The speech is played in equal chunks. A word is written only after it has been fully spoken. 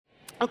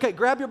Okay,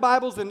 grab your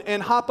Bibles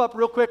and hop up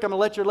real quick. I'm going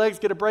to let your legs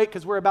get a break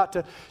because we're about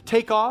to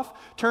take off.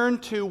 Turn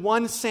to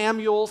 1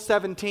 Samuel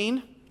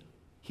 17.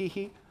 Hee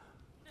hee.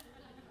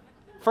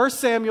 1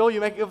 Samuel,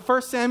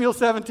 1 Samuel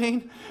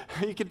 17.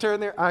 You can turn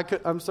there.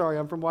 I'm sorry,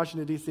 I'm from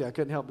Washington, D.C. I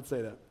couldn't help but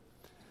say that.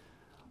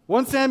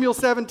 1 Samuel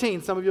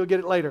 17. Some of you will get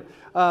it later.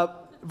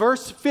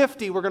 Verse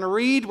 50, we're going to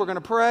read, we're going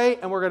to pray,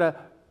 and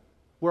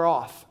we're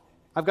off.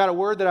 I've got a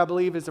word that I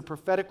believe is a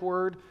prophetic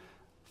word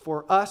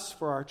for us,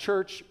 for our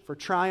church, for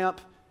Triumph,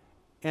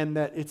 and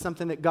that it's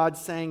something that God's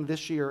saying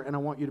this year, and I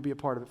want you to be a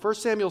part of it. 1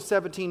 Samuel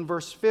 17,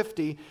 verse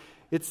 50,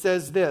 it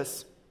says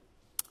this: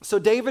 So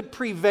David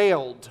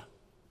prevailed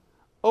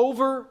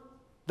over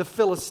the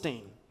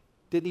Philistine.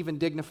 Didn't even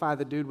dignify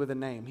the dude with a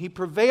name. He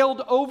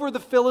prevailed over the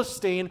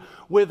Philistine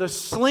with a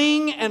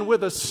sling and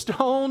with a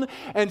stone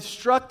and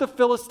struck the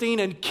Philistine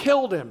and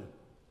killed him.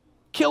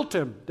 Killed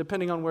him,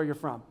 depending on where you're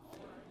from.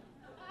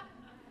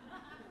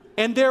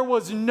 And there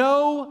was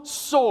no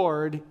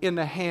sword in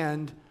the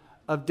hand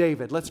of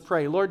David. Let's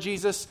pray. Lord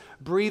Jesus,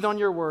 breathe on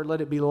your word. Let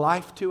it be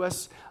life to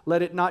us.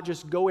 Let it not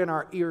just go in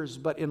our ears,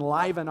 but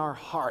enliven our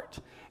heart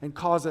and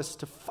cause us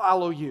to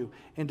follow you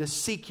and to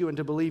seek you and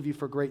to believe you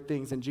for great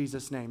things in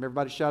Jesus' name.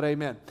 Everybody shout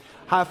amen.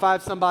 High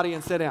five somebody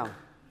and sit down.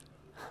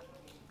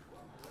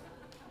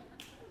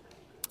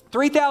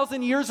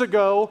 3,000 years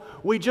ago,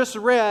 we just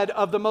read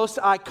of the most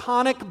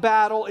iconic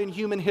battle in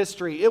human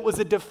history. It was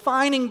a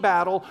defining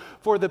battle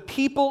for the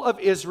people of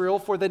Israel,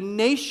 for the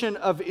nation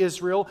of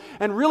Israel,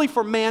 and really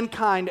for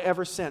mankind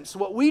ever since.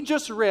 What we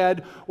just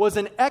read was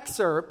an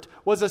excerpt,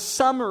 was a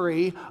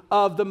summary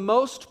of the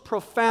most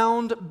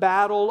profound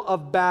battle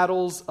of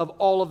battles of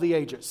all of the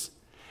ages.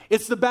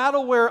 It's the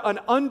battle where an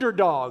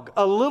underdog,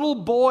 a little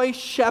boy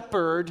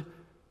shepherd,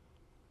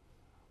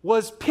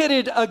 was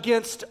pitted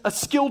against a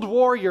skilled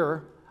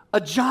warrior, a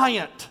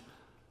giant.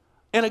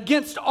 And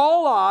against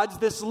all odds,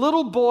 this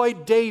little boy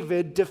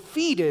David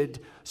defeated,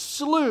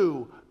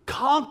 slew,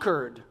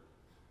 conquered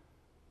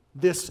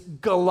this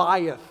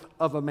Goliath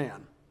of a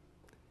man.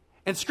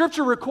 And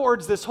Scripture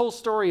records this whole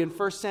story in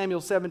 1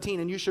 Samuel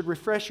 17, and you should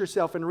refresh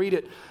yourself and read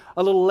it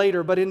a little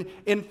later. But in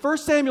 1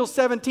 Samuel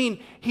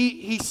 17,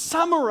 he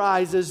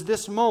summarizes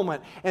this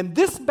moment. And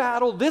this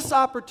battle, this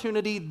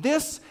opportunity,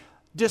 this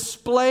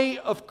display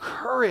of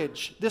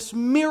courage, this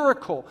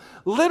miracle,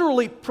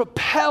 literally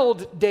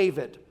propelled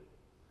David,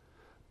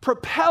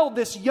 propelled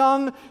this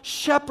young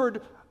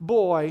shepherd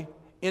boy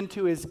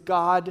into his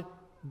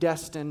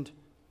God-destined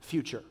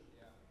future.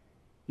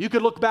 You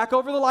could look back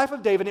over the life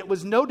of David. It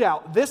was no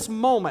doubt this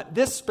moment,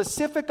 this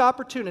specific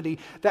opportunity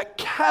that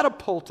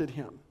catapulted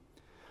him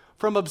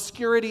from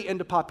obscurity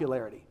into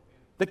popularity.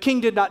 The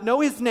king did not know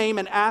his name,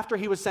 and after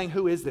he was saying,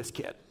 "Who is this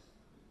kid?"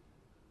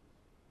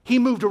 He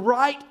moved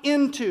right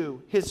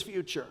into his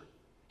future,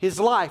 his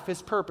life,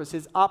 his purpose,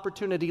 his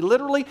opportunity.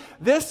 Literally,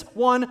 this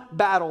one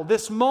battle,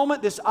 this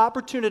moment, this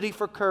opportunity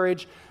for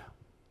courage,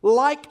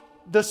 like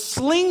the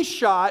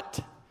slingshot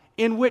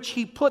in which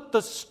he put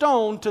the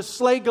stone to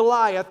slay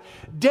Goliath,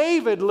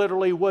 David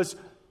literally was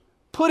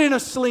put in a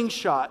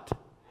slingshot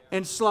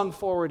and slung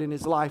forward in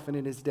his life and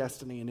in his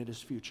destiny and in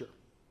his future.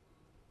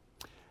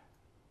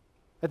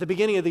 At the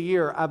beginning of the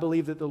year, I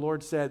believe that the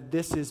Lord said,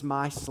 "This is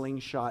my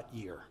slingshot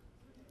year."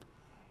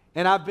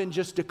 And I've been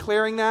just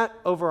declaring that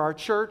over our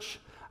church.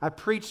 I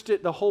preached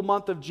it the whole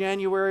month of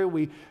January.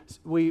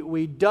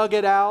 We dug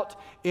it out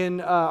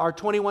in our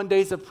 21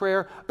 days of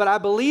prayer. But I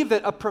believe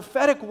that a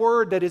prophetic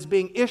word that is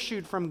being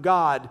issued from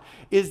God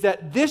is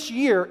that this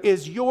year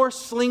is your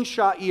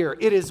slingshot year.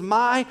 It is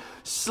my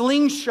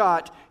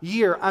slingshot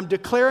year. I'm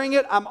declaring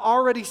it. I'm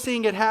already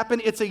seeing it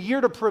happen. It's a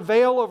year to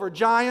prevail over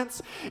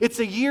giants. It's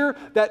a year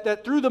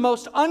that through the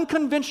most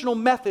unconventional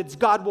methods,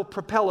 God will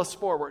propel us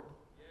forward.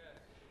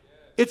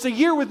 It's a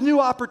year with new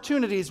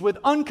opportunities, with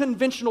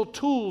unconventional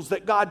tools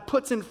that God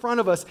puts in front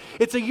of us.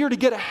 It's a year to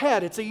get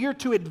ahead. It's a year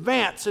to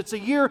advance. It's a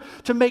year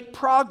to make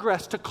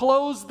progress, to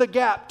close the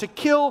gap, to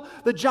kill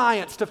the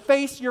giants, to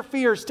face your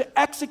fears, to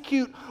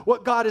execute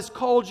what God has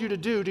called you to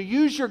do, to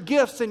use your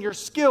gifts and your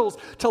skills,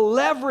 to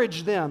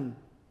leverage them.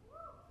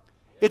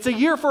 It's a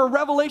year for a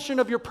revelation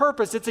of your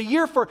purpose. It's a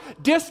year for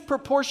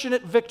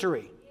disproportionate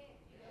victory.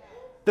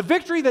 The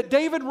victory that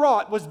David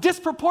wrought was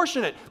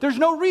disproportionate. There's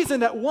no reason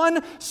that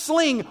one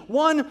sling,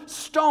 one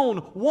stone,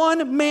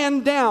 one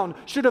man down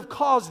should have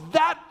caused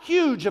that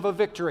huge of a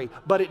victory,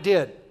 but it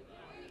did.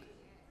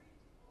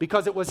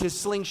 Because it was his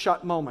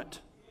slingshot moment.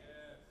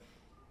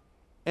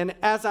 And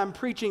as I'm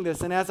preaching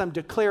this and as I'm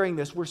declaring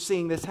this, we're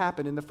seeing this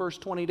happen. In the first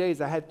 20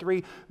 days, I had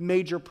 3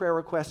 major prayer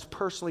requests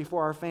personally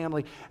for our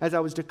family. As I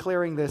was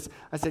declaring this,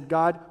 I said,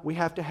 "God, we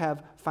have to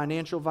have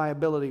financial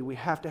viability. We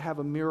have to have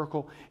a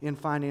miracle in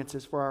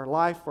finances for our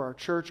life, for our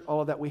church,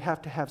 all of that. We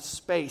have to have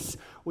space.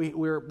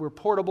 We're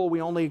portable.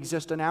 We only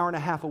exist an hour and a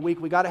half a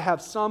week. We got to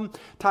have some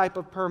type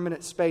of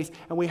permanent space,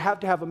 and we have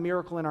to have a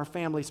miracle in our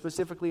family,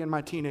 specifically in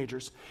my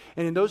teenagers.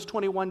 And in those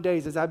 21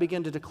 days, as I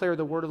begin to declare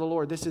the word of the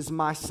Lord, this is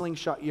my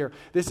slingshot year.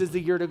 This is the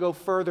year to go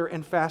further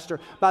and faster.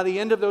 By the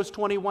end of those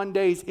 21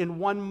 days, in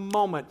one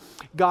moment,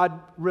 God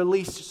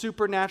released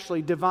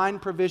supernaturally divine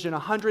provision,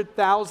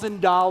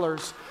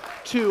 $100,000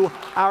 to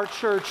our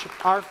church,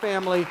 our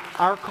family,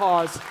 our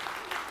cause.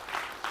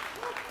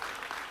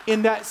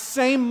 In that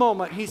same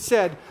moment, he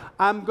said,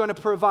 I'm going to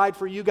provide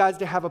for you guys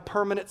to have a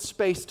permanent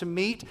space to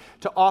meet,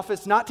 to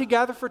office, not to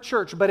gather for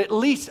church, but at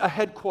least a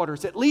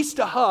headquarters, at least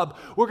a hub.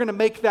 We're going to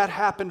make that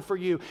happen for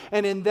you.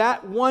 And in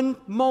that one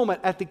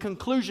moment, at the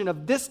conclusion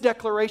of this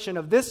declaration,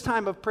 of this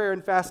time of prayer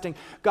and fasting,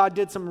 God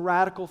did some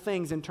radical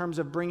things in terms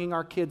of bringing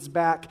our kids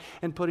back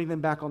and putting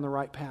them back on the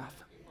right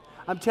path.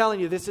 I'm telling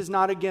you, this is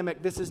not a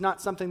gimmick. This is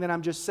not something that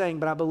I'm just saying,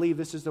 but I believe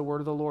this is the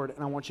word of the Lord,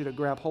 and I want you to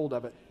grab hold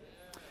of it.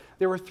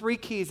 There were 3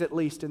 keys, at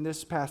least, in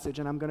this passage,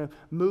 and I'm going to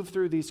move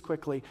through these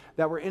quickly,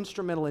 that were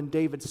instrumental in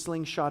David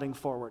slingshotting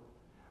forward,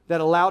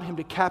 that allowed him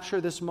to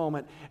capture this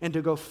moment and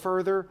to go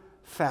further,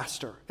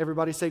 faster.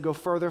 Everybody say, go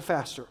further,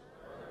 faster.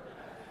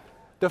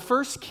 The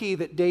first key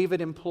that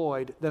David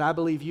employed that I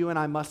believe you and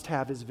I must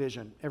have is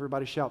vision.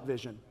 Everybody shout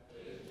vision.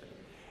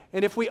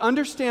 And if we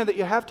understand that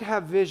you have to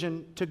have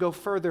vision to go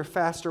further,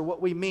 faster,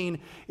 what we mean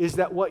is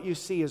that what you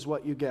see is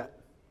what you get.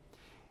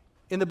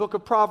 In the book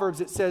of Proverbs,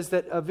 it says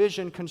that a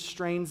vision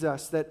constrains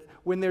us, that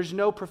when there's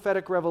no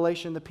prophetic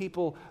revelation, the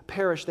people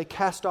perish. They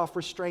cast off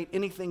restraint.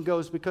 Anything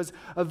goes, because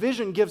a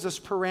vision gives us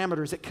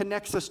parameters. It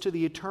connects us to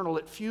the eternal.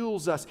 It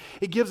fuels us.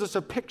 It gives us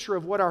a picture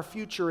of what our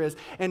future is.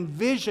 And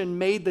vision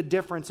made the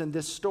difference in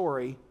this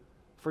story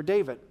for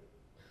David.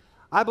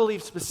 I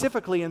believe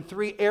specifically in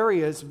 3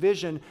 areas,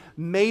 vision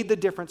made the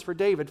difference for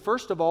David.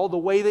 First of all, the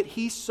way that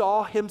he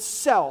saw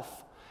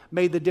himself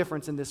made the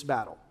difference in this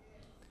battle.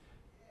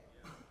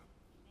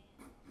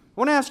 I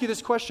want to ask you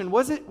this question.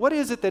 What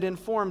is it that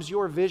informs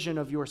your vision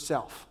of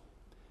yourself?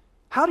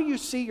 How do you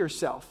see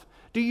yourself?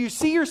 Do you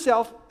see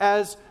yourself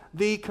as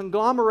the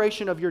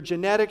conglomeration of your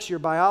genetics, your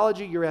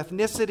biology, your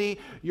ethnicity,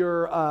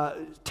 your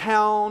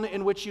town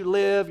in which you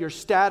live, your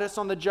status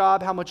on the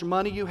job, how much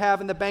money you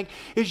have in the bank?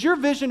 Is your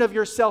vision of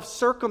yourself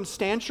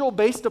circumstantial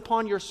based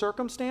upon your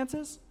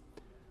circumstances?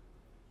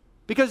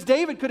 Because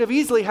David could have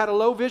easily had a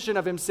low vision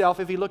of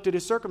himself if he looked at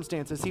his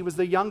circumstances. He was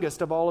the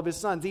youngest of all of his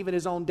sons. Even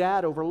his own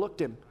dad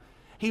overlooked him.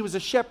 He was a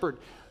shepherd.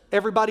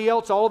 Everybody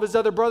else, all of his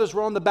other brothers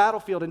were on the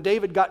battlefield, and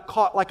David got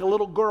caught like a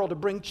little girl to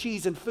bring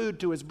cheese and food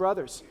to his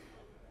brothers.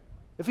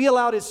 If he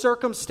allowed his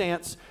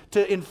circumstance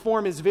to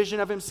inform his vision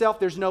of himself,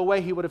 there's no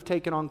way he would have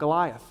taken on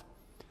Goliath.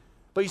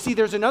 But you see,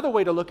 there's another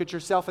way to look at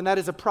yourself, and that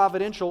is a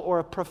providential or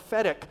a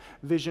prophetic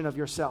vision of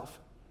yourself.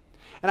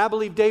 And I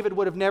believe David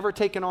would have never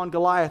taken on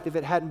Goliath if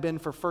it hadn't been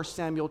for 1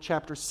 Samuel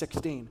chapter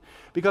 16.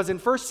 Because in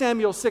 1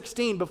 Samuel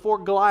 16, before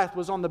Goliath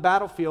was on the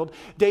battlefield,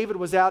 David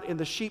was out in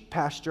the sheep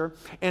pasture,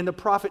 and the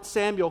prophet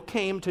Samuel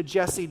came to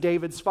Jesse,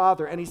 David's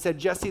father, and he said,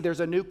 Jesse,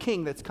 there's a new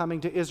king that's coming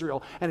to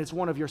Israel, and it's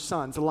one of your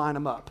sons. Line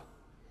him up.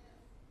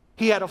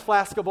 He had a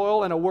flask of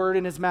oil and a word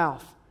in his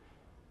mouth.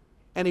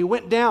 And he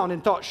went down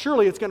and thought,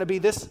 surely it's going to be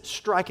this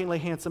strikingly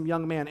handsome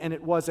young man. And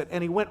it wasn't.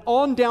 And he went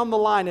on down the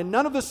line, and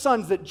none of the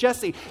sons that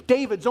Jesse,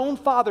 David's own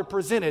father,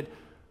 presented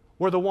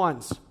were the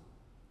ones.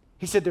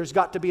 He said, there's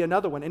got to be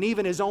another one. And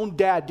even his own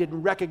dad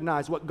didn't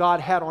recognize what God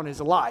had on his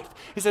life.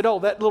 He said, oh,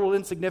 that little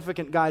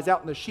insignificant guy's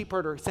out in the sheep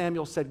herder.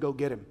 Samuel said, go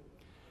get him.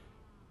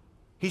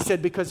 He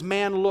said, because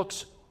man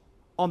looks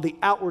on the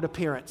outward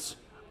appearance,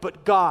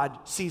 but God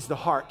sees the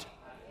heart.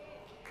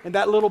 And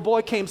that little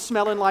boy came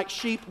smelling like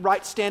sheep,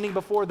 right standing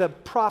before the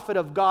prophet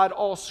of God,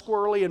 all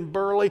squirrely and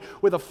burly,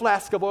 with a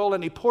flask of oil,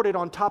 and he poured it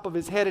on top of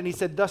his head, and he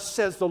said, thus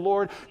says the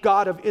Lord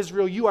God of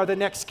Israel, you are the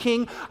next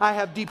king. I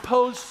have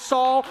deposed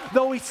Saul,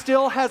 though he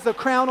still has the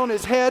crown on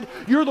his head.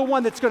 You're the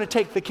one that's going to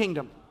take the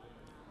kingdom.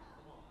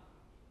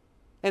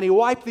 And he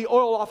wiped the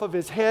oil off of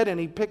his head, and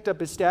he picked up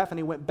his staff, and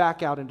he went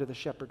back out into the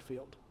shepherd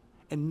field.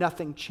 And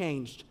nothing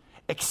changed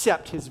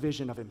except his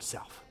vision of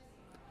himself.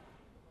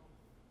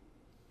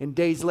 And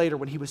days later,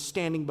 when he was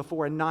standing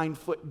before a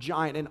 9-foot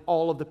giant and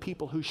all of the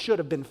people who should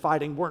have been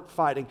fighting weren't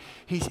fighting,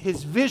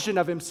 his vision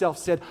of himself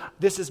said,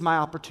 this is my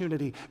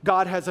opportunity.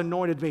 God has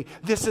anointed me.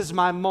 This is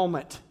my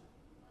moment.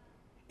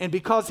 And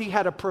because he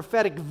had a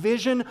prophetic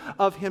vision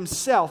of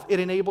himself, it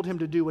enabled him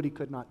to do what he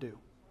could not do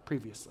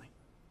previously.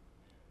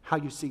 How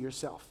you see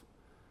yourself.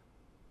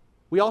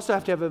 We also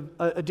have to have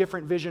a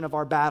different vision of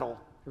our battle.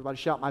 Everybody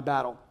shout, my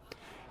battle.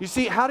 You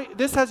see,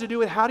 this has to do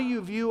with how do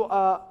you view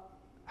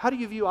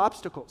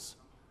obstacles?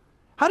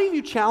 How do you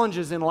view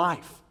challenges in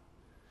life?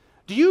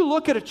 Do you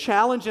look at a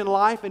challenge in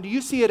life and do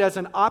you see it as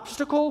an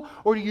obstacle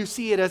or do you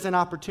see it as an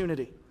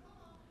opportunity?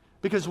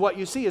 Because what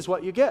you see is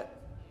what you get.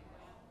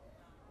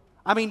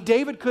 I mean,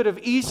 David could have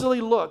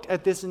easily looked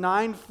at this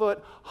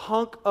 9-foot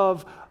hunk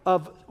of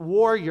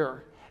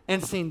warrior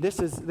and seen this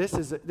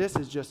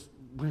is just,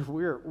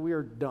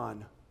 we're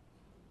done.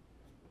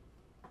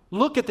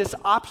 Look at this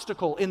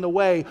obstacle in the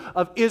way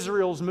of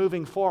Israel's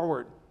moving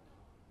forward.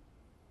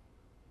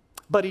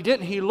 But he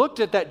didn't. He looked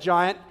at that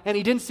giant and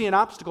he didn't see an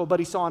obstacle, but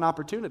he saw an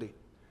opportunity.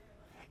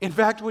 In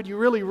fact, when you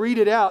really read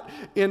it out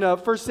in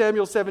 1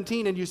 Samuel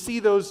 17 and you see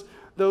those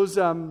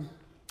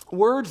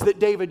words that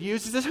David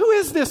used, he says, who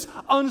is this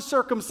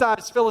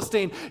uncircumcised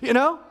Philistine? You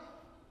know,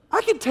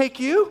 I can take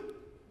you.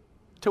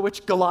 To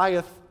which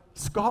Goliath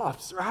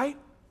scoffs, right?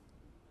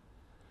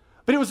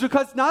 But it was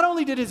because not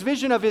only did his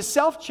vision of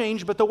himself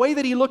change, but the way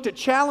that he looked at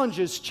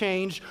challenges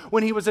changed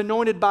when he was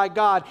anointed by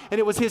God. And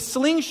it was his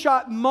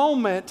slingshot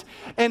moment,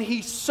 and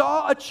he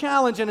saw a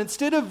challenge, and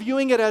instead of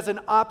viewing it as an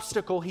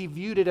obstacle, he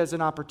viewed it as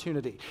an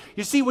opportunity.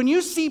 You see, when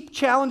you see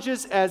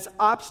challenges as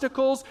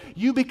obstacles,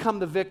 you become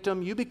the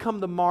victim, you become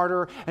the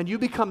martyr, and you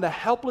become the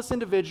helpless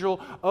individual.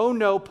 Oh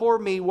no, poor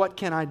me, what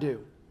can I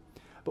do?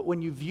 But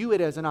when you view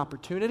it as an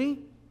opportunity,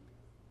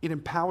 it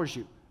empowers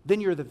you.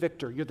 Then you're the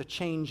victor, you're the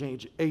change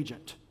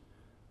agent.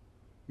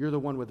 You're the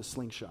one with a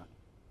slingshot.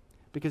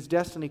 Because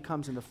destiny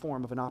comes in the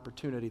form of an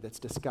opportunity that's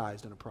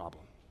disguised in a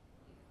problem.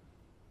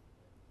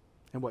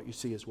 And what you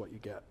see is what you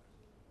get.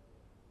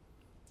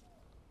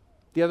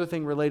 The other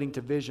thing relating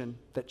to vision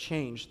that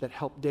changed, that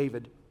helped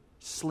David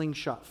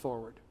slingshot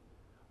forward,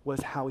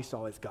 was how he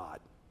saw his God.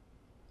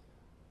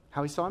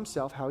 How he saw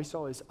himself, how he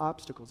saw his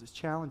obstacles, his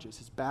challenges,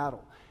 his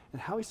battle,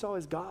 and how he saw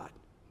his God.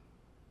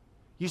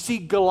 You see,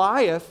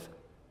 Goliath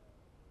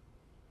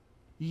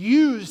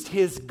used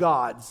his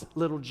gods,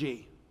 little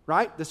g.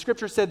 Right? The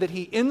scripture said that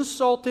he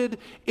insulted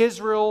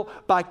Israel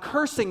by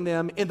cursing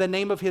them in the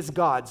name of his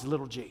gods,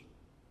 little g.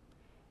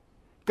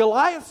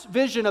 Goliath's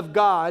vision of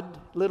God,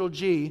 little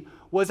g,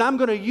 was I'm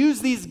going to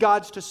use these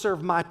gods to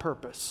serve my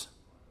purpose.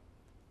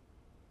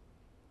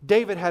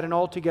 David had an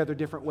altogether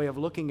different way of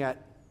looking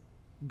at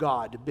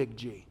God, big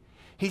G.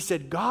 He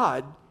said,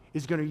 God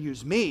is going to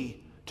use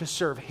me to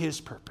serve his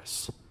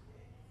purpose.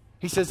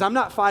 He says, I'm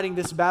not fighting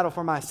this battle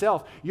for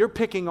myself. You're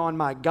picking on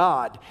my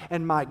God,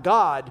 and my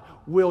God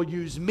will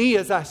use me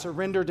as I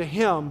surrender to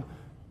him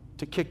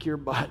to kick your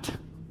butt.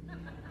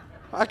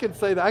 I can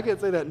say that. I can't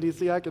say that in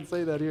D.C. I can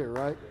say that here,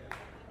 right?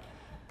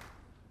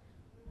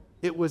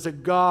 It was a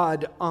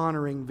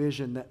God-honoring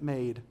vision that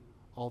made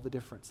all the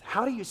difference.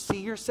 How do you see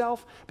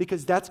yourself?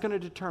 Because that's going to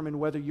determine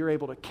whether you're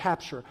able to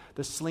capture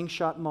the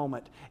slingshot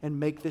moment and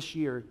make this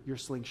year your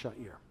slingshot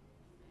year.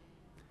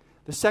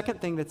 The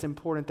second thing that's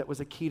important that was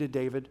a key to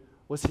David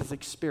was his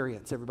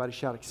experience. Everybody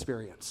shout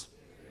experience.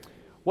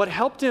 What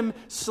helped him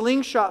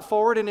slingshot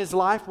forward in his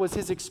life was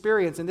his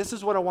experience. And this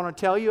is what I want to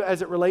tell you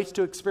as it relates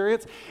to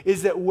experience,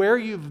 is that where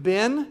you've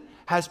been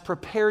has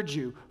prepared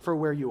you for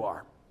where you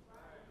are.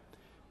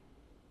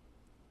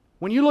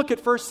 When you look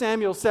at 1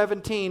 Samuel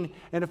 17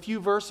 and a few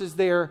verses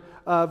there,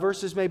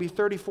 verses maybe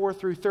 34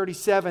 through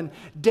 37,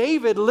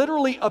 David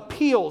literally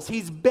appeals.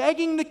 He's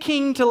begging the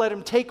king to let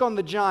him take on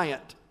the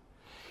giant.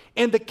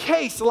 And the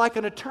case, like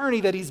an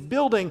attorney that he's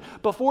building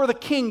before the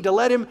king to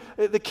let him,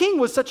 the king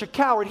was such a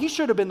coward, he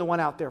should have been the one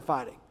out there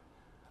fighting.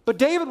 But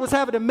David was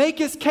having to make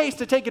his case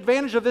to take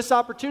advantage of this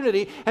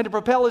opportunity and to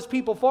propel his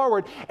people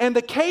forward. And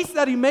the case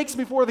that he makes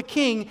before the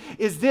king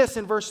is this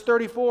in verse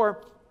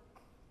 34.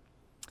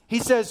 He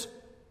says,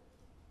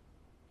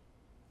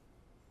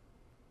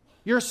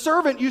 your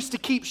servant used to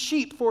keep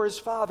sheep for his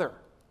father.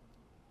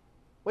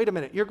 Wait a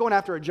minute, you're going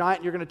after a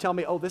giant, you're going to tell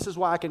me, oh, this is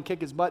why I can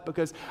kick his butt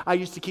because I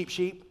used to keep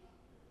sheep?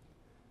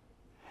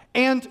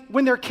 And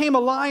when there came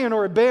a lion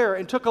or a bear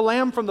and took a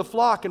lamb from the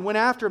flock and went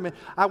after him,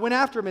 I went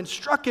after him and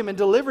struck him and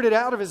delivered it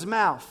out of his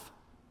mouth.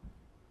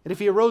 And if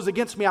he arose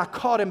against me, I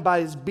caught him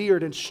by his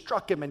beard and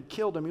struck him and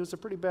killed him. He was a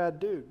pretty bad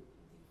dude.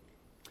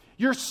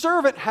 Your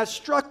servant has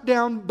struck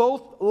down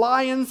both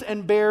lions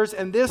and bears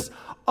and this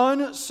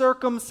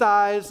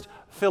uncircumcised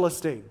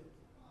Philistine.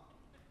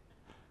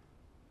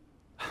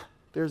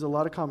 There's a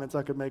lot of comments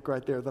I could make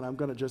right there that I'm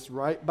going to just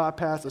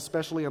bypass,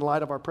 especially in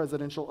light of our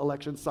presidential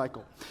election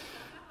cycle.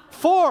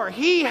 For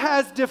he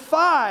has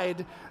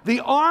defied the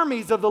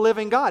armies of the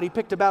living God. He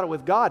picked a battle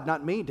with God,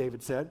 not me,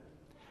 David said.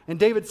 And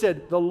David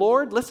said, the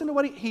Lord, listen to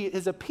what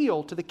his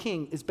appeal to the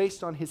king is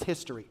based on his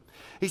history.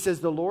 He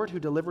says, the Lord who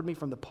delivered me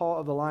from the paw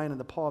of the lion and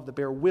the paw of the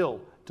bear will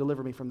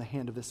deliver me from the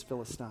hand of this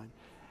Philistine.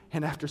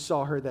 And after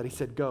Saul heard that, he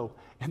said, go,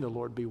 and the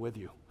Lord be with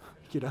you.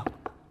 You know,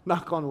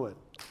 knock on wood.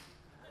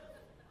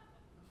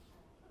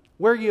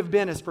 Where you've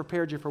been has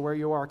prepared you for where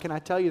you are. Can I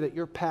tell you that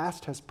your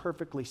past has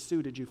perfectly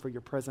suited you for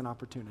your present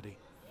opportunity?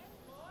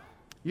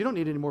 You don't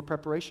need any more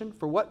preparation.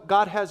 For what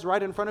God has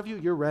right in front of you,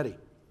 you're ready.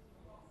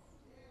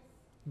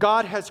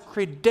 God has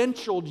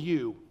credentialed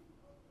you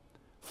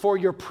for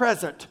your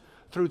present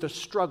through the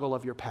struggle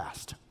of your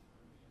past.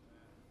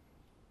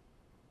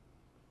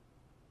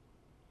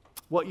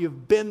 What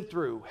you've been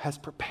through has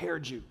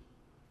prepared you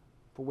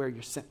for where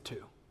you're sent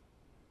to.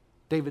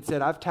 David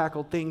said, I've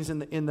tackled things in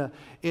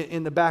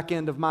the back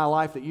end of my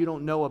life that you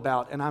don't know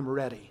about, and I'm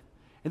ready.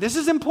 And this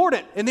is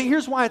important. And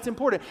here's why it's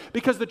important.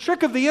 Because the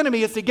trick of the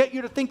enemy is to get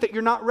you to think that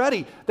you're not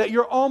ready, that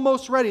you're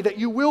almost ready, that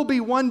you will be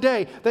one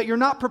day, that you're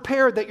not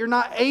prepared, that you're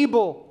not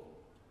able.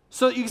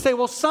 So you can say,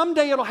 well,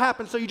 someday it'll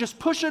happen. So you just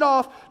push it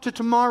off to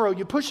tomorrow.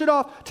 You push it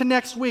off to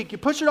next week. You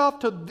push it off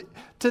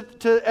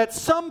to at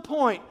some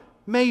point,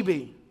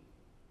 maybe.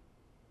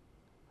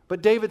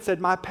 But David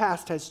said, my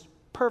past has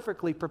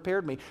perfectly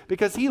prepared me.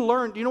 Because he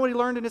learned, you know what he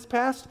learned in his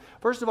past?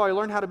 First of all, he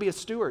learned how to be a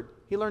steward.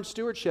 He learned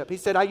stewardship. He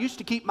said, I used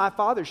to keep my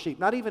father's sheep,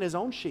 not even his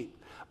own sheep.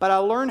 But I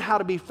learned how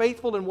to be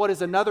faithful in what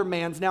is another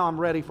man's. Now I'm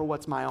ready for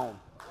what's my own.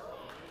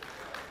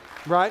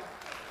 Right?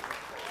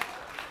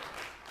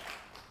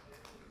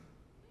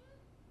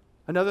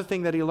 Another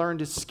thing that he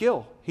learned is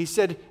skill. He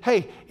said,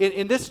 hey,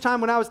 in this time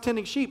when I was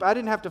tending sheep, I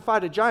didn't have to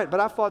fight a giant, but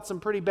I fought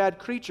some pretty bad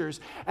creatures,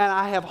 and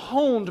I have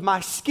honed my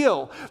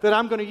skill that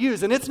I'm going to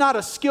use. And it's not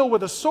a skill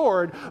with a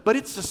sword, but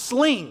it's a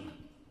sling.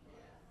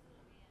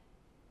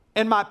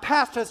 And my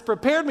past has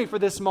prepared me for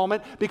this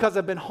moment because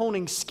I've been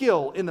honing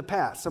skill in the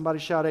past. Somebody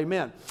shout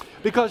amen.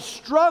 Because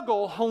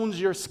struggle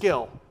hones your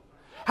skill.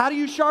 How do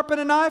you sharpen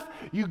a knife?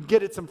 You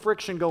get it some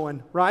friction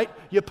going, right?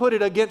 You put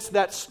it against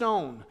that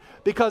stone.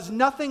 Because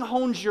nothing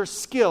hones your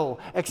skill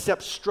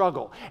except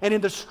struggle. And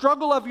in the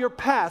struggle of your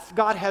past,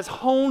 God has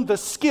honed the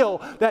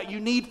skill that you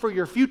need for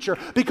your future.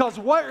 Because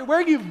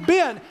where you've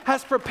been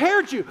has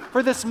prepared you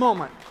for this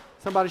moment.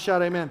 Somebody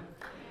shout amen.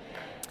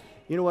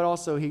 You know what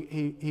also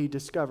he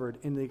discovered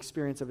in the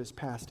experience of his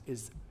past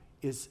is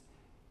his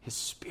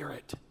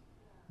spirit.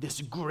 This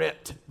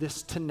grit,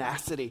 this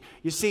tenacity.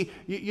 You see,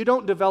 you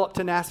don't develop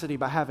tenacity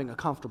by having a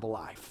comfortable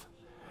life.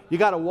 You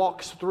got to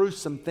walk through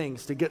some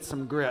things to get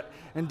some grit.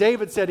 And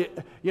David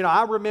said,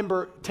 I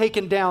remember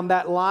taking down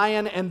that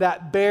lion and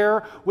that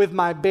bear with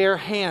my bare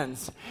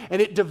hands.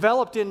 And it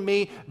developed in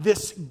me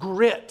this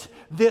grit,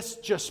 this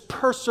just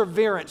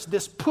perseverance,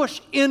 this push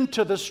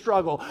into the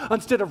struggle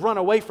instead of run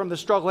away from the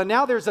struggle. And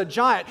now there's a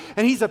giant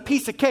and he's a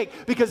piece of cake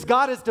because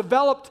God has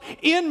developed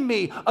in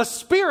me a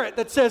spirit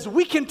that says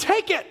we can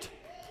take it.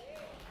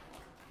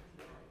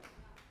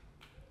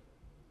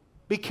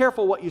 Be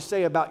careful what you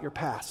say about your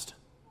past.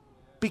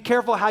 Be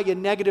careful how you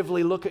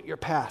negatively look at your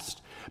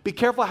past. Be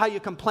careful how you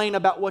complain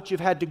about what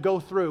you've had to go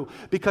through,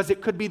 because it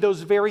could be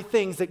those very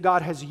things that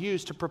God has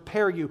used to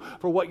prepare you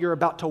for what you're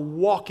about to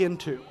walk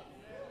into.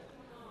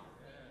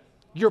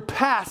 Your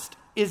past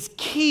is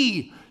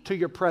key to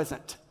your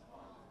present.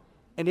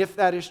 And if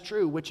that is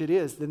true, which it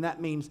is, then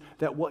that means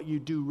that what you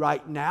do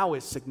right now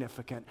is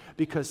significant,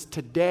 because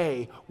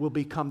today will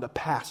become the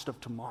past of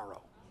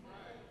tomorrow.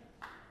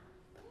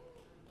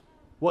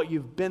 What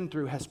you've been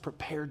through has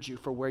prepared you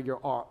for where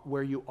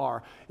you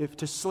are. If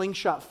to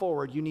slingshot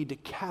forward, you need to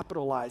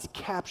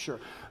capture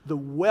the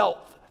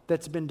wealth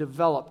that's been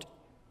developed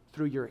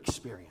through your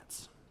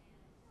experience.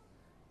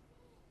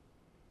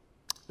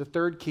 The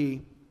third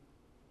key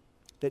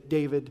that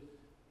David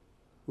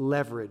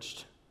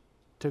leveraged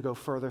to go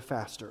further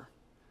faster,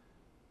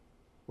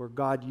 where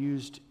God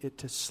used it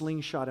to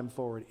slingshot him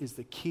forward, is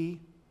the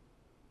key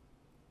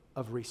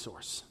of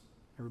resource.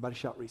 Everybody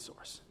shout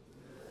resource.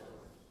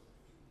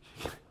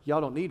 Y'all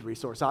don't need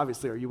resource,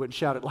 obviously, or you wouldn't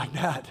shout it like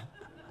that.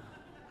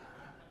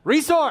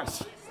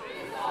 Resource!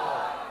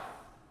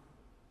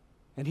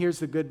 And here's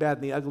the good, bad,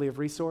 and the ugly of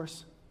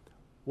resource.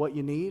 What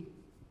you need,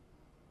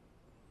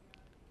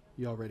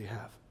 you already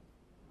have.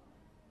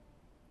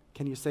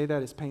 Can you say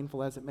that, as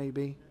painful as it may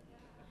be?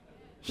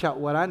 Shout,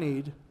 what I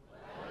need,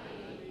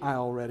 I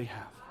already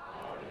have.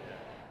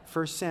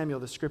 1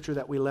 Samuel, the scripture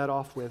that we led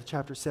off with,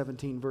 chapter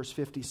 17, verse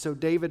 50. So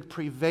David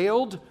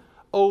prevailed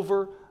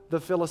over the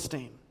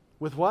Philistine.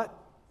 With what?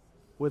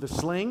 With a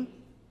sling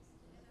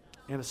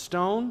and a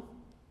stone,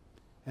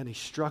 and he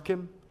struck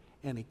him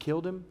and he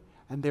killed him,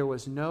 and there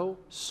was no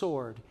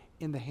sword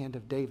in the hand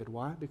of David.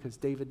 Why? Because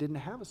David didn't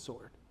have a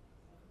sword.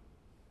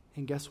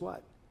 And guess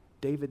what?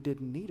 David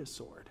didn't need a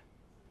sword,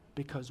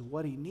 because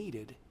what he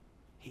needed,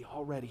 he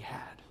already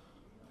had.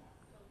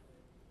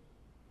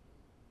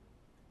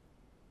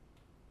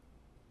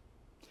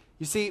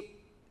 You see,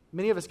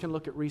 many of us can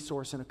look at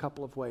resource in a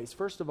couple of ways.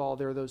 First of all,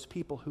 there are those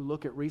people who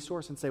look at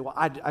resource and say, well,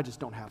 I just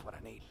don't have what I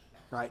need,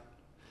 right?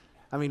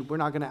 I mean,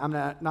 I'm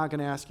not going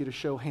to ask you to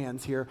show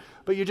hands here,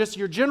 but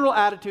your general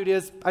attitude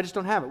is, I just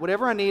don't have it.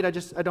 Whatever I need, I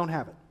don't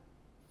have it.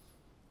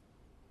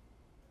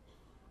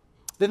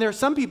 Then there are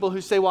some people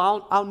who say,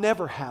 well, I'll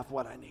never have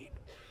what I need.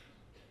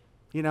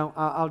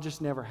 I'll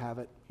just never have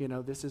it.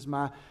 This is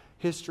my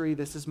history.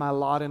 This is my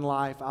lot in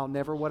life. I'll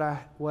never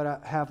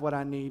have what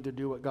I need to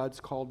do what God's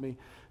called me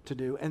to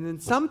do. And then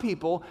some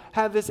people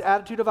have this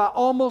attitude of, I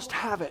almost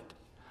have it.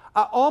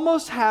 I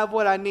almost have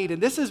what I need.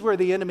 And this is where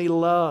the enemy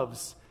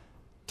loves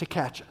to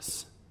catch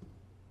us.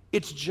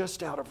 It's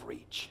just out of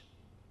reach.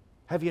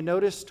 Have you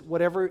noticed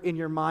whatever in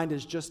your mind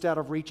is just out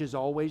of reach is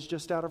always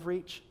just out of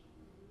reach?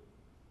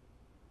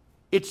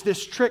 It's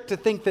this trick to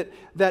think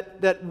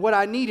that what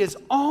I need is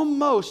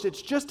almost,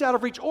 it's just out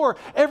of reach, or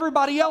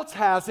everybody else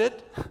has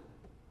it,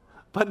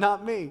 but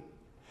not me.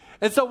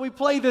 And so we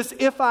play this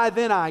if I,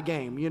 then I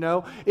game,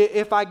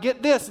 If I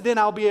get this, then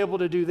I'll be able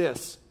to do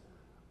this.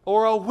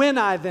 Or a when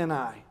I, then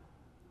I.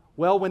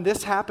 Well, when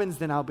this happens,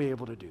 then I'll be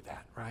able to do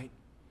that, right?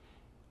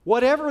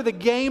 Whatever the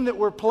game that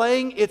we're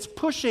playing, it's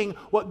pushing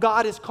what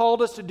God has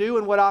called us to do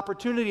and what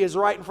opportunity is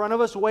right in front of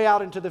us way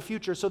out into the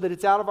future so that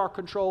it's out of our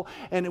control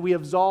and we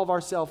absolve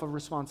ourselves of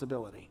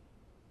responsibility.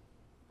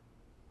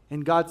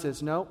 And God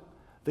says, no,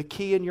 the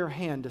key in your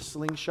hand to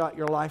slingshot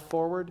your life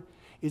forward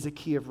is a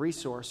key of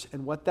resource.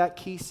 And what that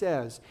key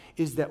says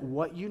is that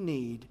what you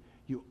need,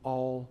 you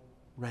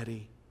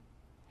already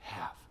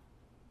have.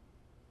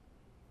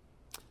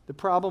 The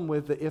problem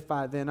with the if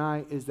I, then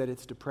I is that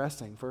it's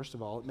depressing, first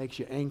of all. It makes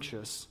you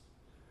anxious,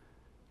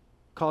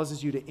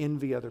 causes you to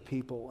envy other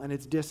people, and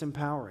it's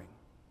disempowering.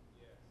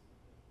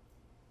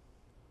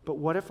 But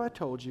what if I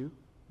told you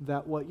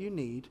that what you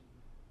need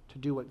to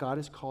do what God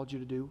has called you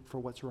to do for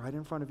what's right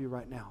in front of you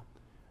right now,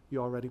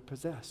 you already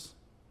possess?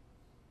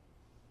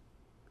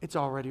 It's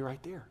already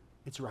right there.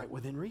 It's right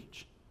within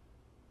reach.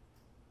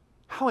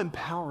 How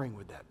empowering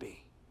would that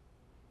be?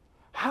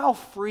 How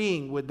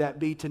freeing would that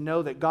be to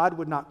know that God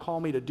would not call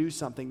me to do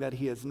something that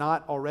He has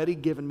not already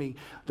given me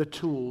the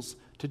tools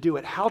to do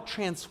it? How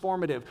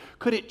transformative.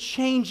 Could it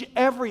change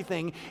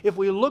everything if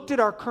we looked at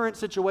our current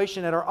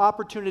situation, at our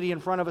opportunity in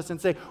front of us and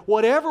say,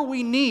 whatever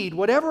we need,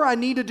 whatever I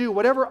need to do,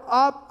 whatever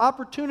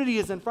opportunity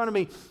is in front of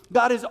me,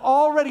 God has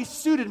already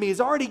suited me,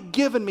 has already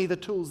given me the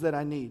tools that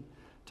I need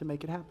to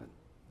make it happen.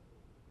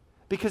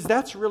 Because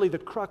that's really the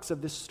crux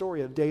of this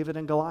story of David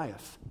and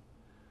Goliath.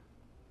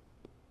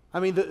 I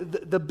mean,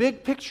 the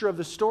big picture of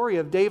the story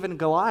of David and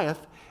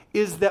Goliath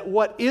is that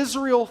what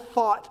Israel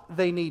thought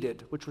they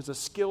needed, which was a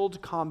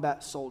skilled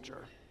combat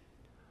soldier,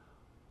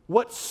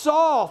 what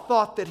Saul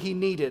thought that he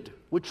needed,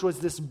 which was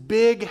this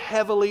big,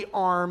 heavily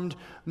armed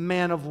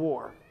man of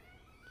war,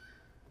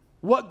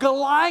 what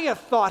Goliath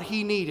thought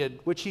he needed,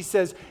 which he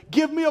says,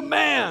 give me a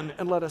man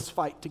and let us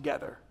fight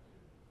together,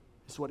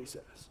 is what he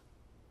says.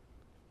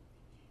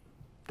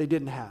 They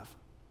didn't have.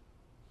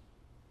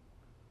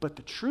 But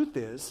the truth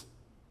is,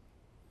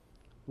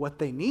 what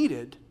they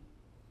needed,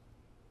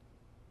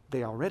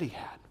 they already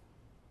had.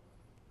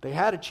 They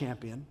had a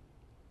champion,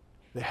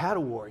 they had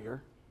a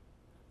warrior,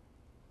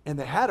 and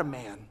they had a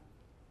man.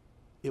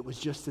 It was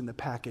just in the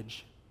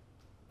package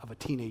of a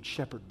teenage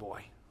shepherd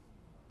boy.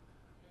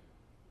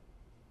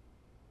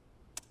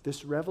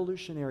 This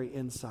revolutionary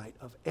insight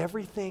of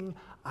everything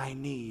I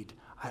need,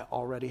 I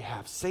already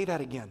have. Say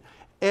that again.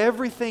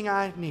 Everything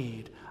I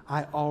need,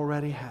 I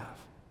already have.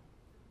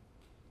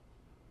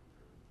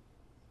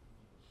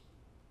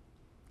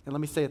 And let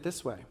me say it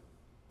this way.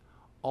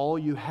 All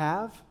you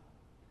have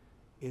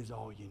is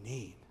all you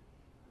need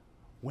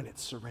when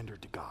it's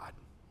surrendered to God.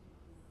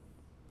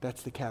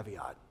 That's the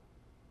caveat.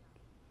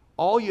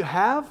 All you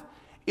have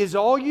is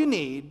all you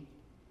need.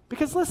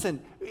 Because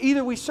listen,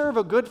 either we serve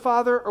a good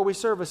father or we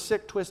serve a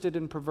sick, twisted,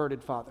 and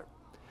perverted father.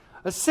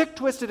 A sick,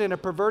 twisted, and a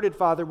perverted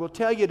father will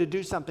tell you to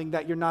do something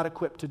that you're not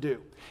equipped to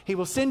do. He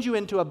will send you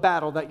into a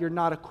battle that you're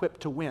not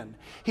equipped to win.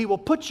 He will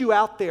put you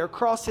out there,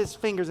 cross his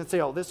fingers, and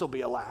say, oh, this will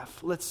be a laugh.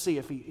 Let's see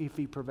if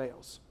he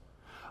prevails.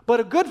 But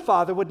a good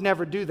father would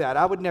never do that.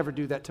 I would never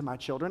do that to my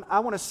children. I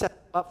want to set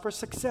them up for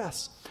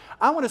success.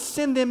 I want to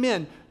send them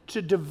in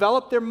to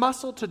develop their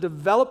muscle, to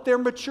develop their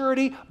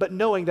maturity, but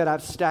knowing that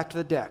I've stacked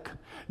the deck.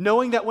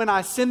 Knowing that when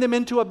I send them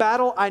into a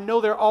battle, I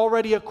know they're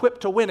already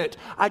equipped to win it.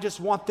 I just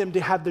want them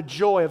to have the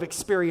joy of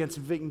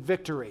experiencing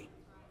victory.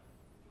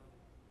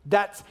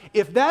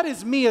 If that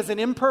is me as an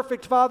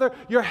imperfect father,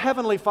 your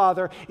heavenly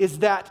Father is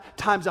that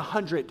times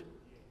 100.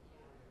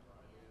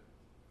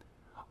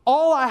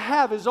 All I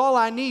have is all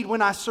I need.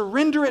 When I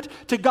surrender it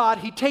to God,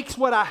 He takes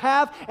what I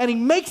have and He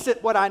makes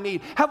it what I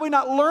need. Have we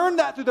not learned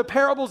that through the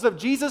parables of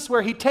Jesus,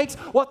 where He takes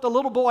what the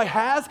little boy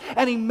has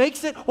and He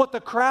makes it what the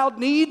crowd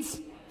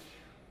needs?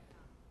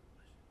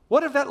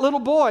 What if that little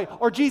boy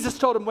or Jesus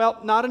told him, well,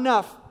 not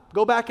enough.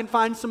 Go back and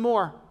find some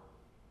more.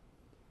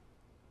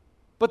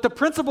 But the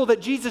principle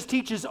that Jesus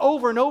teaches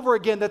over and over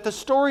again, that the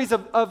stories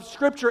of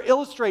Scripture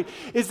illustrate,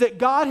 is that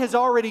God has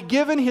already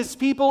given His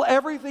people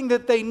everything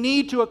that they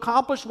need to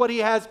accomplish what He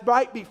has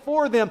right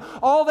before them.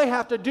 All they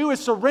have to do is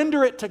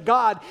surrender it to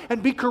God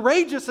and be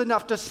courageous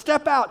enough to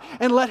step out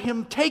and let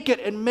Him take it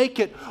and make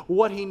it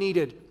what He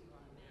needed.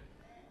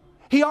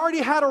 He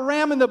already had a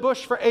ram in the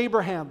bush for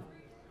Abraham.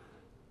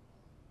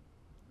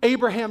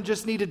 Abraham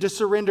just needed to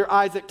surrender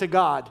Isaac to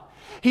God.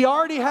 He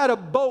already had a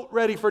boat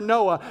ready for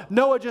Noah.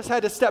 Noah just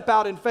had to step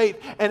out in faith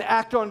and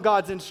act on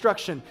God's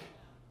instruction.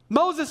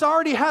 Moses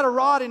already had a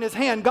rod in his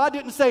hand. God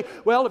didn't say,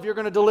 well, if you're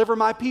going to deliver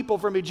my people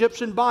from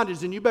Egyptian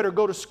bondage, then you better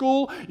go to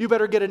school. You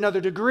better get another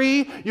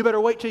degree. You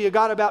better wait till you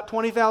got about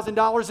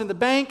 $20,000 in the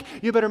bank.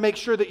 You better make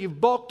sure that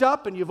you've bulked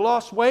up and you've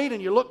lost weight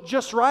and you look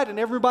just right and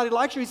everybody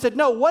likes you. He said,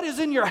 no, what is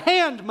in your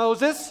hand,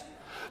 Moses?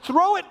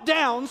 Throw it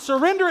down,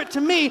 surrender it to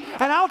me,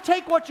 and I'll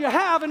take what you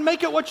have and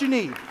make it what you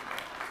need.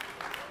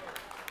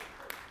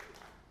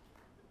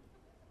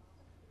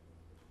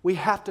 We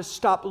have to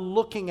stop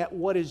looking at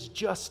what is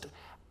just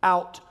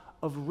out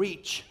of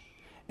reach,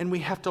 and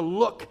we have to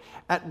look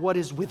at what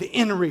is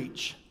within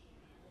reach.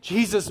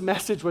 Jesus'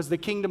 message was the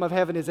kingdom of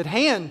heaven is at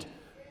hand.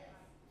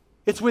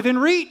 It's within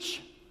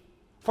reach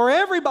for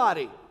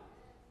everybody.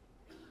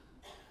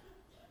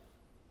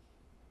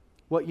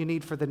 What you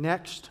need for the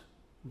next,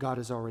 God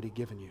has already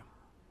given you.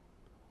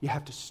 You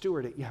have to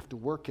steward it. You have to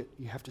work it.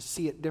 You have to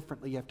see it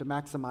differently. You have to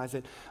maximize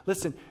it.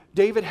 Listen,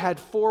 David had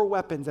 4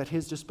 weapons at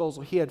his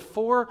disposal. He had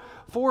four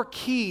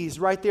keys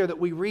right there that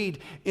we read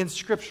in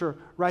Scripture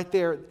right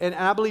there. And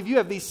I believe you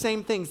have these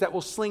same things that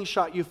will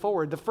slingshot you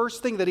forward. The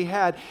first thing that he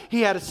had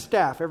a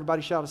staff.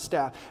 Everybody shout a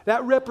staff.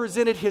 That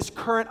represented his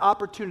current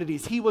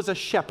opportunities. He was a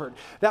shepherd.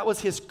 That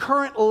was his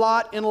current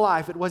lot in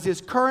life. It was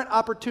his current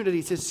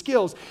opportunities, his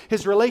skills,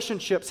 his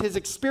relationships, his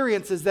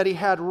experiences that he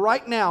had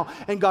right now.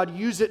 And God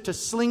used it to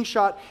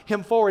slingshot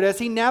him forward as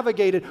he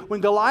navigated. When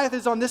Goliath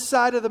is on this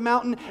side of the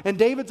mountain and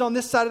David's on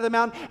this side of the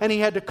mountain, and he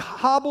had to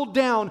hobble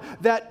down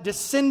that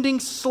descending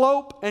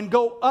slope and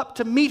go up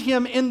to meet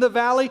him in the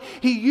valley,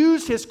 he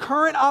used his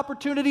current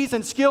opportunities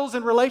and skills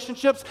and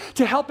relationships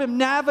to help him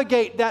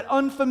navigate that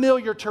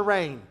unfamiliar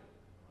terrain.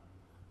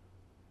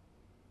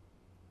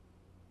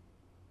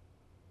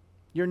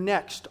 Your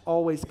next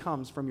always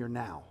comes from your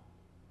now.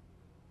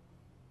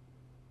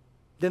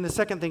 Then the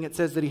second thing it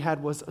says that he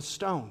had was a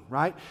stone,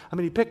 right? I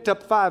mean, he picked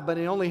up 5, but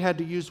he only had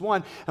to use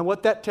 1. And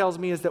what that tells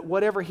me is that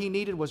whatever he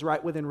needed was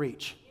right within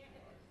reach.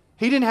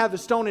 He didn't have the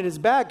stone in his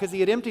bag because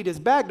he had emptied his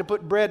bag to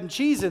put bread and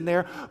cheese in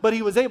there, but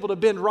he was able to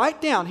bend right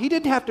down. He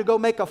didn't have to go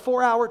make a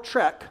 4-hour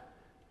trek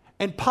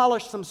and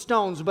polish some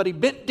stones, but he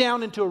bent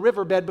down into a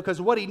riverbed because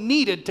what he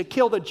needed to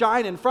kill the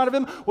giant in front of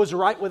him was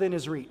right within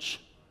his reach.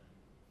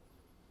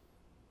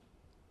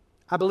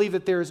 I believe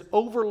that there is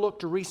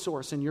overlooked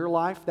resource in your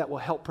life that will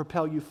help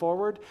propel you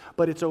forward,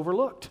 but it's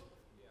overlooked.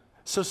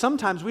 So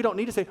sometimes we don't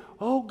need to say,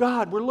 oh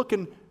God, we're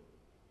looking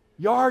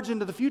yards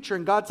into the future.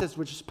 And God says,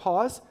 well, just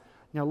pause.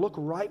 Now look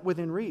right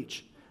within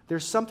reach.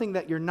 There's something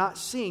that you're not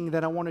seeing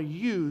that I want to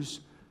use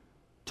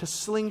to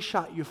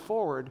slingshot you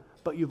forward,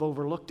 but you've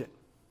overlooked it.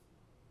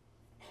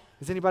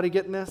 Is anybody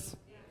getting this?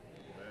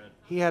 Amen.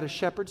 He had a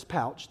shepherd's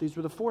pouch. These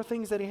were the 4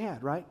 things that he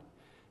had, right?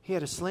 He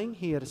had a sling,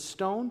 he had a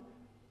stone,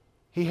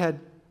 he had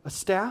a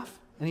staff,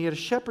 and he had a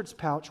shepherd's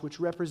pouch, which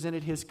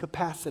represented his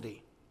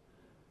capacity.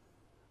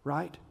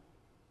 Right?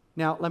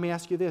 Now, let me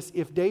ask you this.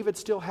 If David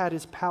still had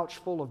his pouch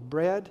full of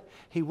bread,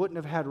 he wouldn't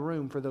have had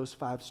room for those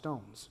 5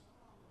 stones.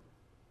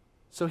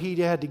 So he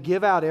had to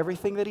give out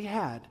everything that he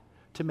had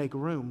to make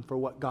room for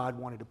what God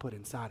wanted to put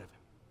inside of him.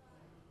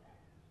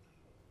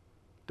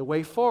 The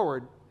way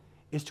forward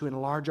is to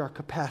enlarge our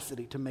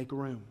capacity to make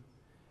room.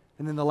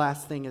 And then the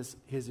last thing is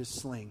his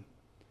sling,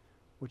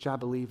 which I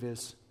believe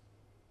is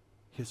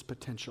his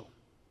potential.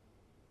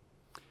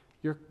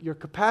 Your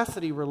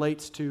capacity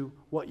relates to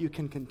what you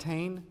can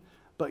contain,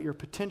 but your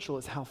potential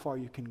is how far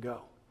you can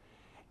go.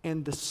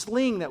 And the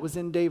sling that was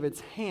in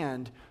David's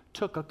hand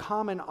took a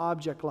common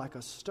object like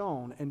a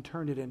stone and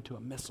turned it into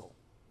a missile.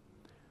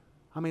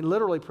 I mean,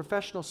 literally,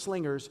 professional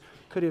slingers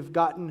could have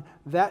gotten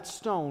that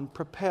stone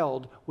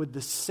propelled with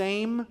the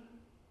same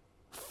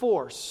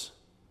force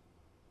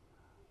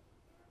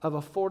of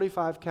a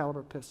 .45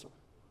 caliber pistol.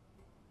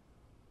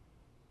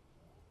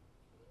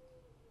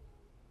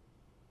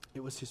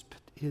 It was his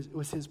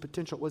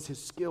potential, it was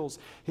his skills,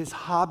 his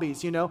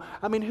hobbies, you know.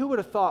 I mean, who would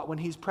have thought when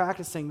he's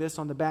practicing this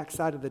on the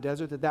backside of the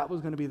desert that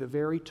was going to be the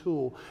very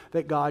tool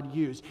that God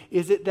used?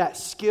 Is it that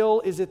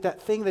skill? Is it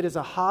that thing that is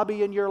a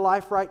hobby in your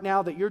life right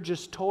now that you're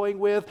just toying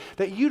with,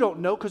 that you don't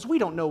know? Because we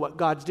don't know what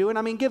God's doing.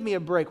 I mean, give me a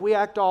break. We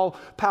act all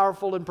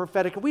powerful and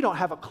prophetic, and we don't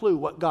have a clue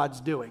what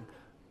God's doing.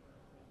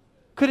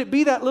 Could it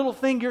be that little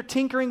thing you're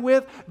tinkering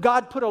with?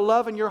 God put a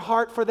love in your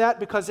heart for that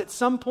because at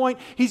some point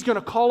He's going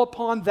to call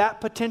upon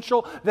that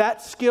potential,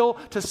 that skill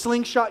to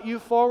slingshot you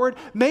forward.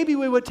 Maybe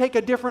we would take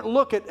a different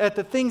look at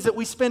the things that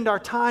we spend our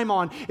time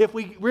on if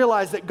we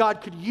realize that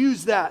God could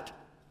use that.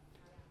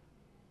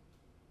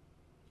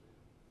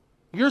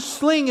 Your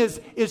sling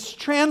is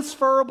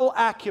transferable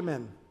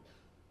acumen.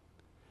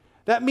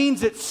 That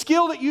means it's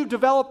skill that you've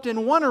developed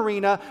in one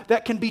arena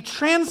that can be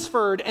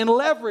transferred and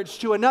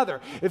leveraged to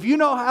another. If you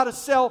know how to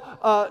sell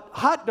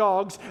hot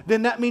dogs,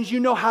 then that means you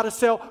know how to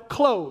sell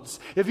clothes.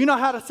 If you know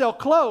how to sell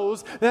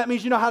clothes, then that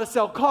means you know how to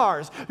sell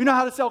cars. If you know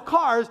how to sell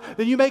cars,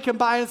 then you can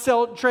buy and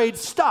sell trade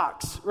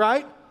stocks,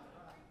 right?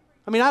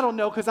 I mean, I don't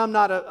know because I'm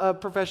not a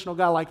professional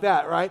guy like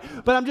that, right?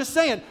 But I'm just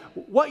saying,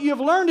 what you've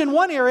learned in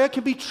one area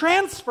can be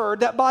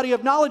transferred, that body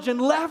of knowledge, and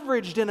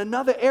leveraged in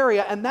another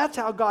area, and that's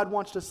how God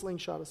wants to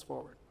slingshot us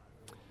forward.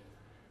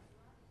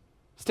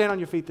 Stand on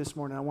your feet this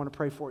morning. I want to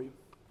pray for you.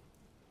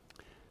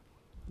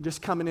 I'm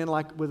just coming in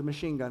like with a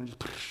machine gun.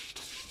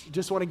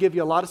 Just want to give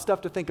you a lot of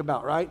stuff to think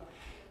about, right?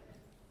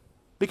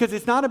 Because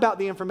it's not about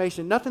the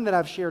information. Nothing that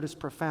I've shared is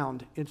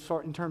profound in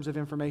terms of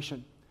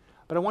information.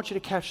 But I want you to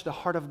catch the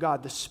heart of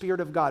God, the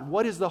Spirit of God.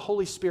 What is the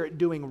Holy Spirit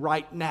doing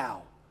right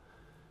now?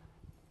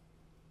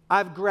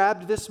 I've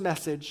grabbed this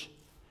message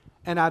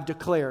and I've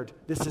declared,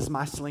 this is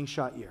my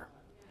slingshot year.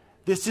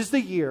 This is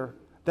the year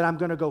that I'm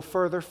going to go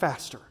further,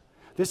 faster.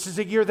 This is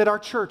a year that our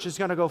church is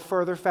going to go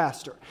further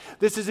faster.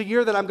 This is a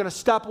year that I'm going to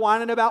stop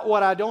whining about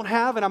what I don't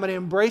have and I'm going to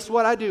embrace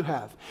what I do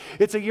have.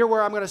 It's a year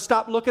where I'm going to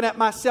stop looking at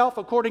myself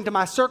according to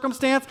my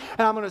circumstance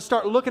and I'm going to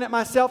start looking at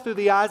myself through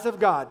the eyes of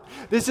God.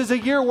 This is a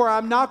year where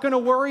I'm not going to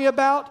worry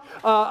about,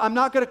 I'm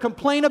not going to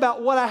complain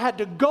about what I had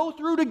to go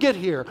through to get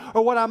here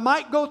or what I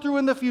might go through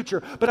in the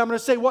future. But I'm going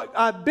to say what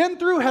I've been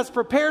through has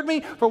prepared me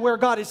for where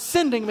God is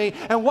sending me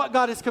and what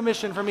God has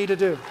commissioned for me to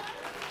do.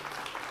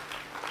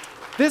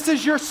 This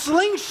is your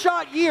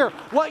slingshot year.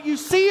 What you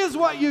see is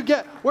what you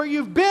get. Where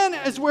you've been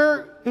is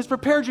where He's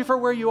prepared you for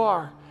where you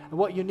are. And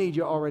what you need,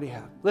 you already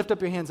have. Lift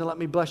up your hands and let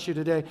me bless you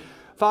today.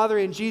 Father,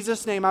 in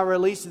Jesus' name, I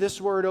release this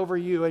word over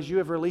you as you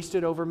have released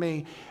it over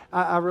me.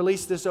 I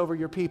release this over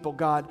your people,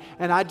 God.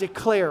 And I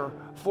declare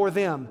for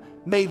them,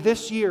 may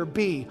this year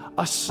be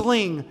a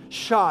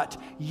slingshot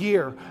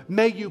year.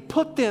 May you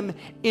put them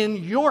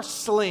in your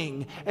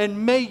sling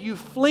and may you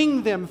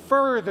fling them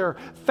further,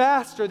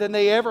 faster than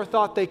they ever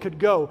thought they could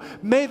go.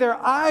 May their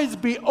eyes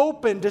be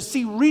open to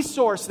see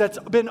resource that's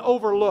been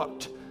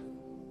overlooked.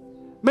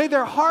 May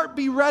their heart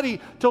be ready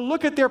to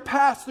look at their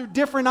past through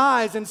different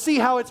eyes and see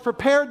how it's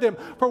prepared them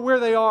for where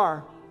they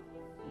are.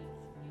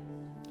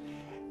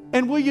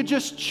 And will you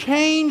just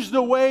change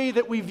the way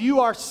that we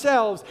view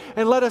ourselves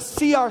and let us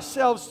see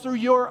ourselves through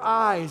your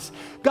eyes?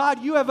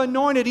 God, you have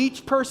anointed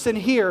each person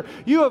here.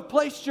 You have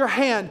placed your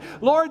hand.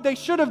 Lord, they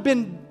should have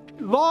been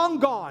long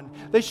gone.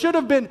 They should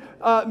have been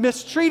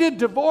mistreated,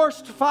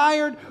 divorced,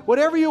 fired,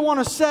 whatever you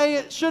want to say.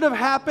 It should have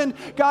happened,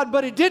 God,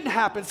 but it didn't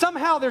happen.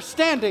 Somehow they're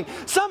standing.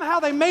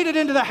 Somehow they made it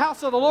into the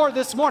house of the Lord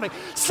this morning.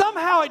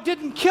 Somehow it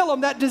didn't kill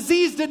them. That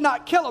disease did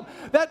not kill them.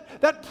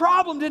 That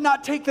problem did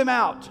not take them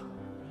out.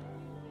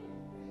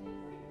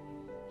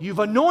 You've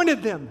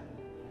anointed them.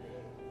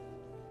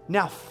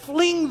 Now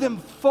fling them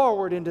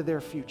forward into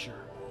their future.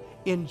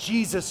 In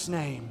Jesus'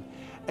 name,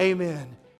 amen.